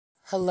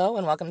Hello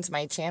and welcome to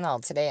my channel.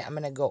 Today I'm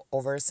going to go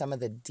over some of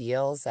the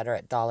deals that are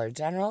at Dollar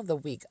General the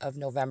week of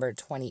November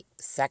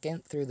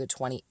 22nd through the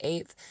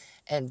 28th.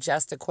 And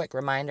just a quick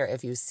reminder,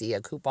 if you see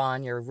a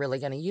coupon you're really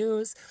going to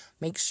use,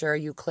 make sure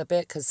you clip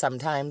it because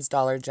sometimes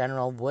Dollar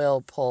General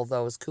will pull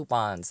those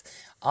coupons.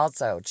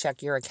 Also,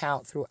 check your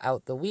account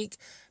throughout the week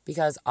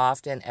because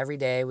often every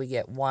day we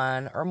get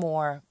one or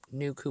more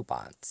new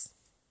coupons.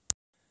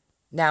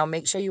 Now,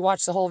 make sure you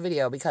watch the whole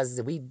video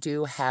because we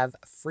do have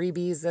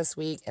freebies this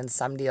week and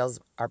some deals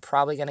are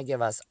probably going to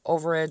give us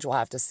overage. We'll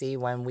have to see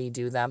when we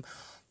do them,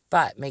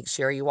 but make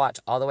sure you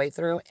watch all the way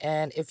through.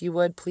 And if you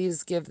would,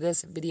 please give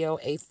this video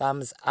a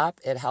thumbs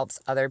up. It helps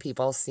other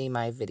people see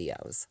my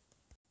videos.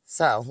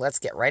 So let's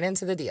get right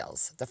into the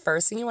deals. The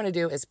first thing you want to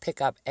do is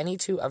pick up any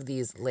two of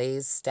these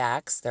Lay's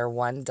stacks. They're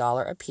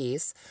 $1 a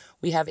piece.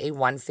 We have a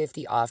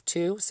 $1.50 off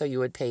two, so you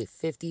would pay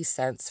 50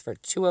 cents for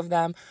two of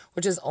them,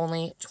 which is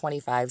only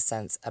 25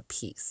 cents a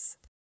piece.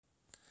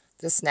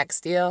 This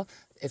next deal,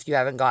 if you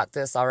haven't got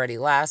this already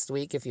last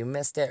week, if you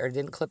missed it or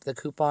didn't clip the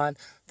coupon,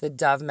 the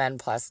Dove Men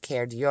Plus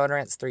Care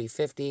deodorant's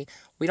 $3.50.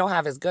 We don't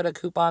have as good a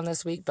coupon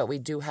this week, but we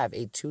do have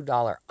a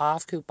 $2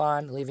 off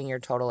coupon, leaving your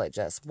total at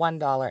just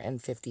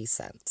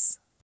 $1.50.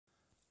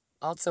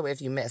 Also,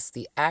 if you missed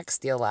the Axe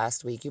deal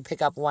last week, you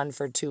pick up one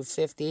for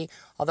 $2.50.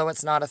 Although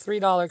it's not a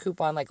 $3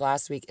 coupon like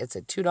last week, it's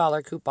a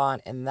 $2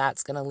 coupon, and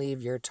that's going to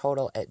leave your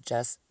total at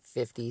just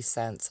 50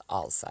 cents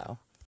also.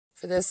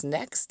 For this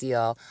next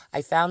deal,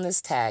 I found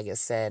this tag. It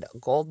said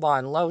Gold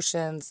Bond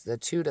lotions, the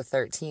 2 to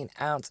 13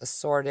 ounce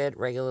assorted,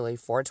 regularly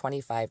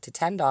 $4.25 to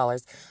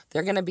 $10.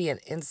 They're going to be an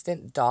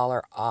instant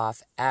 $1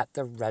 off at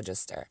the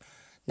register.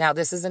 Now,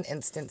 this is an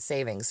instant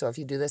savings, so if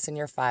you do this in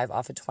your 5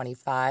 off of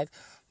 25,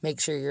 make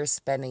sure you're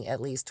spending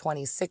at least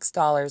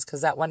 $26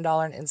 because that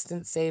 $1 in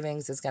instant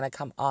savings is going to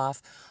come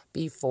off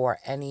before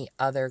any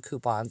other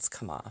coupons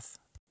come off.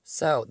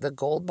 So the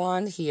Gold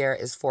Bond here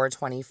is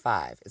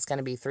 $4.25. It's going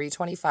to be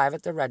 $3.25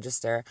 at the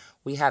register.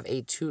 We have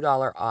a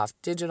 $2 off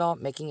digital,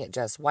 making it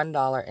just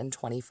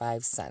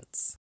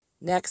 $1.25.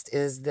 Next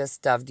is this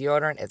Dove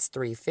deodorant. It's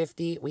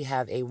 $3.50. We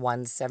have a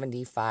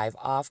 $1.75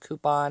 off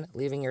coupon,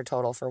 leaving your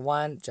total for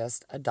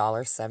just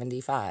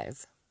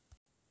 $1.75.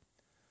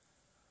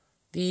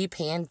 The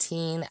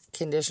Pantene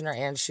conditioner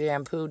and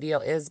shampoo deal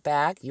is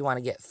back. You want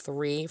to get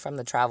 3 from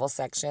the travel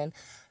section.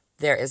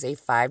 There is a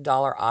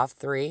 $5 off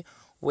 3,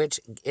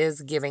 which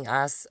is giving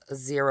us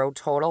 0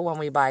 total when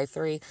we buy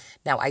 3.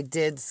 Now, I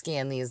did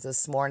scan these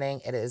this morning.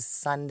 It is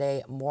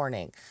Sunday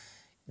morning.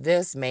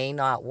 This may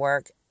not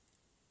work.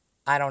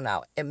 I don't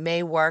know. It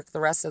may work the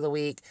rest of the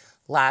week.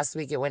 Last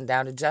week, it went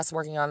down to just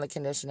working on the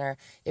conditioner.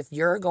 If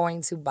you're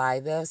going to buy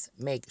this,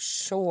 make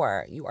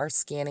sure you are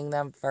scanning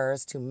them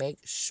first to make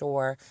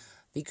sure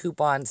the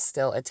coupon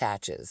still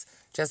attaches.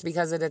 Just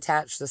because it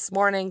attached this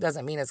morning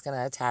doesn't mean it's going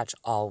to attach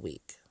all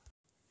week.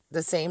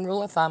 The same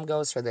rule of thumb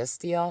goes for this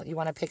deal. You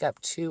want to pick up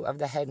 2 of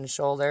the Head &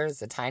 Shoulders,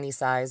 the tiny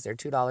size. They're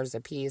 $2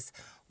 a piece.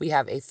 We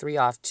have a 3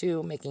 off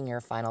 2, making your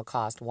final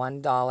cost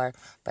 $1.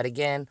 But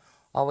again,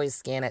 always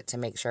scan it to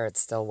make sure it's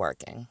still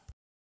working.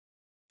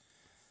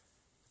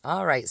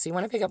 All right, so you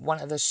want to pick up one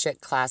of the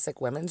Schick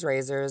Classic Women's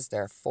Razors.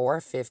 They're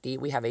 $4.50.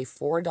 We have a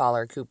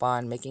 $4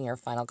 coupon, making your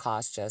final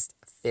cost just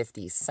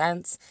 50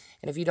 cents.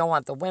 And if you don't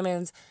want the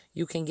women's,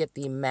 you can get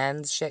the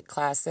men's Schick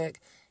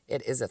Classic.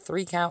 It is a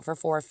 3 count for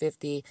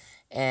 $4.50,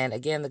 and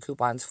again, the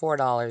coupon's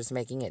 $4,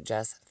 making it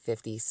just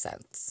 50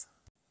 cents.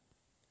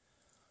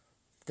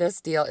 This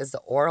deal is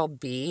the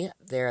Oral-B.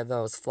 They're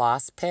those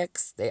floss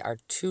picks. They are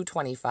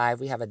 $2.25.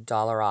 We have a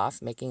 $1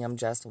 off, making them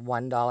just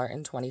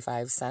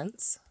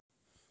 $1.25.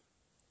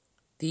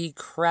 The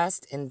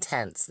Crest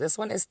Intense. This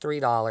one is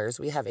 $3.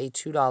 We have a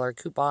 $2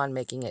 coupon,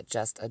 making it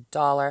just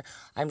 $1.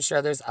 I'm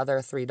sure there's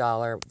other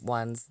 $3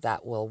 ones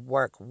that will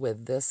work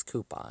with this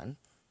coupon.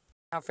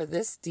 Now for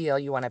this deal,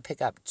 you want to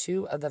pick up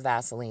 2 of the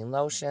Vaseline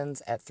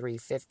lotions at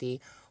 $3.50.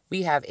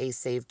 We have a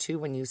save 2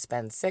 when you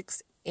spend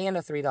 6 and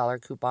a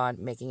 $3 coupon,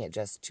 making it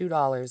just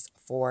 $2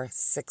 for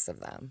 6 of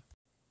them.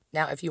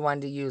 Now if you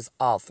wanted to use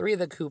all 3 of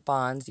the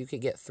coupons, you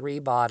could get 3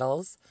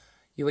 bottles.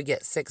 You would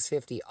get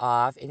 $6.50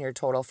 off, and your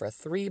total for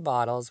 3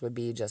 bottles would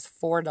be just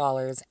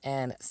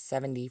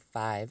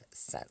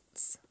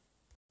 $4.75.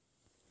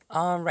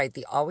 All right,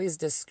 the Always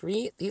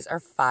Discreet, these are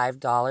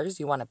 $5.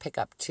 You want to pick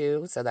up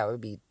 2, so that would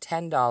be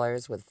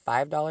 $10 with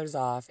 $5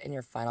 off, and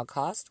your final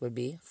cost would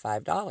be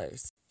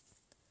 $5.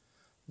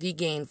 The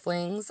Gain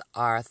Flings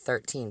are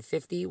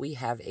 $13.50. We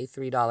have a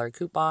 $3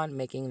 coupon,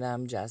 making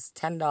them just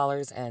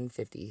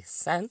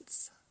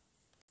 $10.50.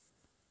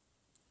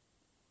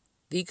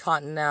 The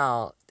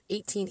Continental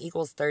 18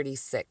 equals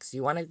 36.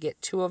 You want to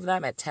get 2 of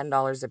them at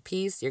 $10 a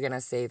piece. You're going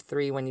to save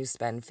 3 when you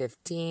spend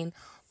 15.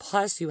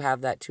 Plus, you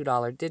have that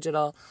 $2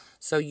 digital,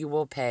 so you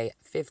will pay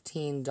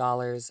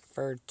 $15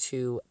 for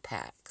 2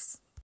 packs.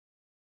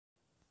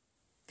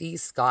 The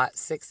Scott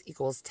 6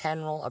 equals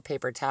 10 roll of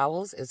paper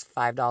towels is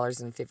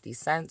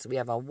 $5.50. We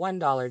have a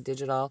 $1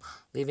 digital,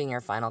 leaving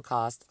your final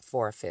cost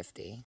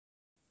 $4.50.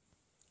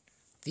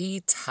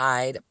 The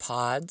Tide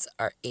pods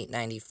are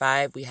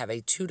 $8.95. We have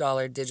a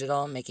 $2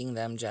 digital, making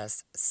them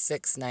just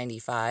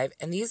 $6.95.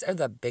 And these are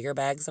the bigger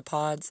bags of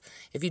pods.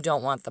 If you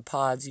don't want the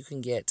pods, you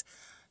can get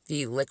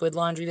the liquid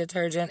laundry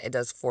detergent. It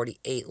does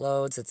 48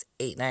 loads. It's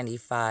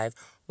 $8.95.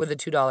 With a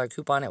 $2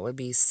 coupon, it would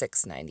be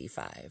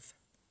 $6.95.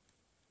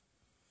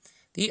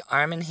 The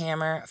Arm &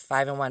 Hammer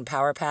 5-in-1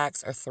 Power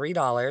Packs are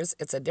 $3.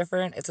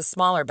 It's a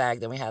smaller bag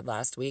than we had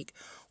last week.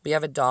 We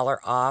have $1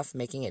 off,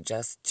 making it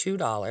just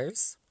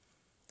 $2.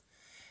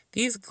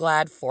 These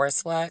Glad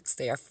Force Flex,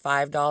 they are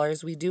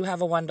 $5. We do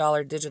have a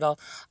 $1 digital.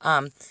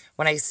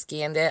 When I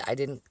scanned it, I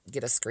didn't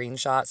get a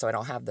screenshot, so I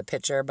don't have the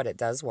picture, but it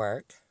does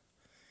work.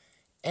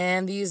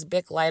 And these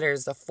Bic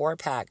lighters, the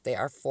 4-pack, they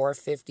are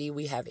 $4.50.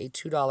 We have a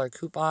 $2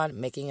 coupon,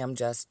 making them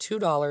just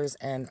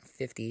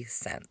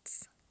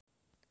 $2.50.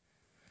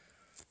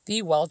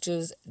 The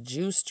Welch's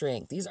Juice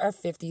Drink, these are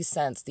 50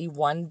 cents. The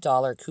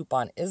 $1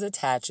 coupon is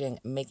attaching,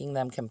 making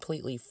them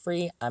completely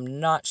free. I'm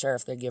not sure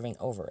if they're giving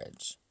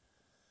overage.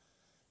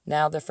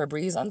 Now, the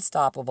Febreze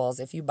Unstoppables,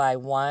 if you buy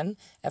one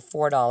at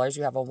 $4,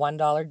 you have a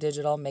 $1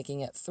 digital, making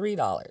it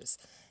 $3.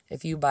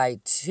 If you buy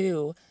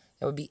two,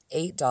 it would be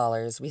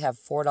 $8. We have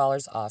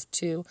 $4 off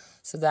two,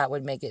 so that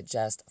would make it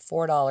just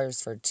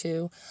 $4 for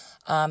two.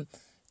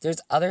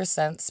 There's other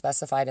scents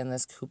specified in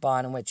this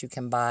coupon in which you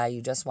can buy.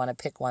 You just want to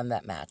pick one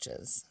that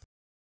matches.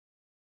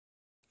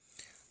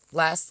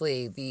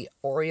 Lastly, the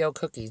Oreo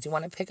cookies. You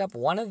want to pick up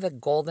one of the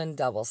Golden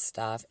Double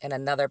stuff and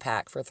another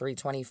pack for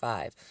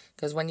 $3.25.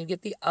 Because when you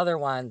get the other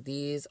one,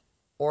 these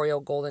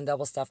Oreo Golden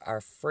Double stuff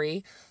are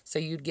free. So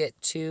you'd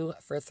get two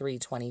for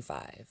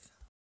 $3.25.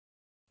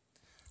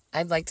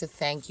 I'd like to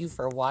thank you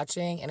for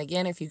watching. And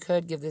again, if you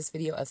could, give this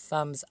video a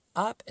thumbs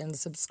up and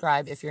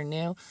subscribe if you're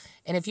new.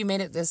 And if you made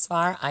it this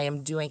far, I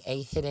am doing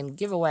a hidden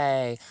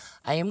giveaway.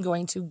 I am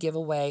going to give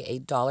away a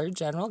Dollar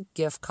General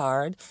gift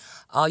card.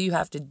 All you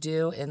have to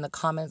do in the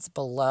comments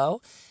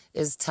below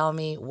is tell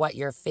me what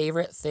your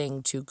favorite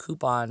thing to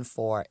coupon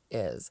for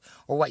is,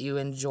 or what you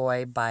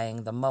enjoy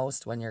buying the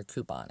most when you're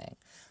couponing.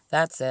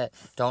 That's it.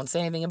 Don't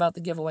say anything about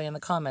the giveaway in the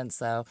comments,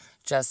 though.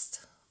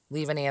 Just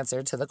leave an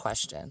answer to the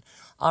question.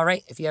 All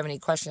right, if you have any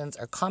questions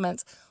or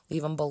comments,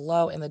 leave them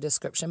below in the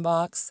description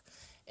box,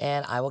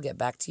 and I will get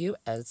back to you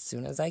as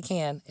soon as I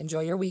can.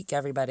 Enjoy your week,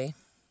 everybody.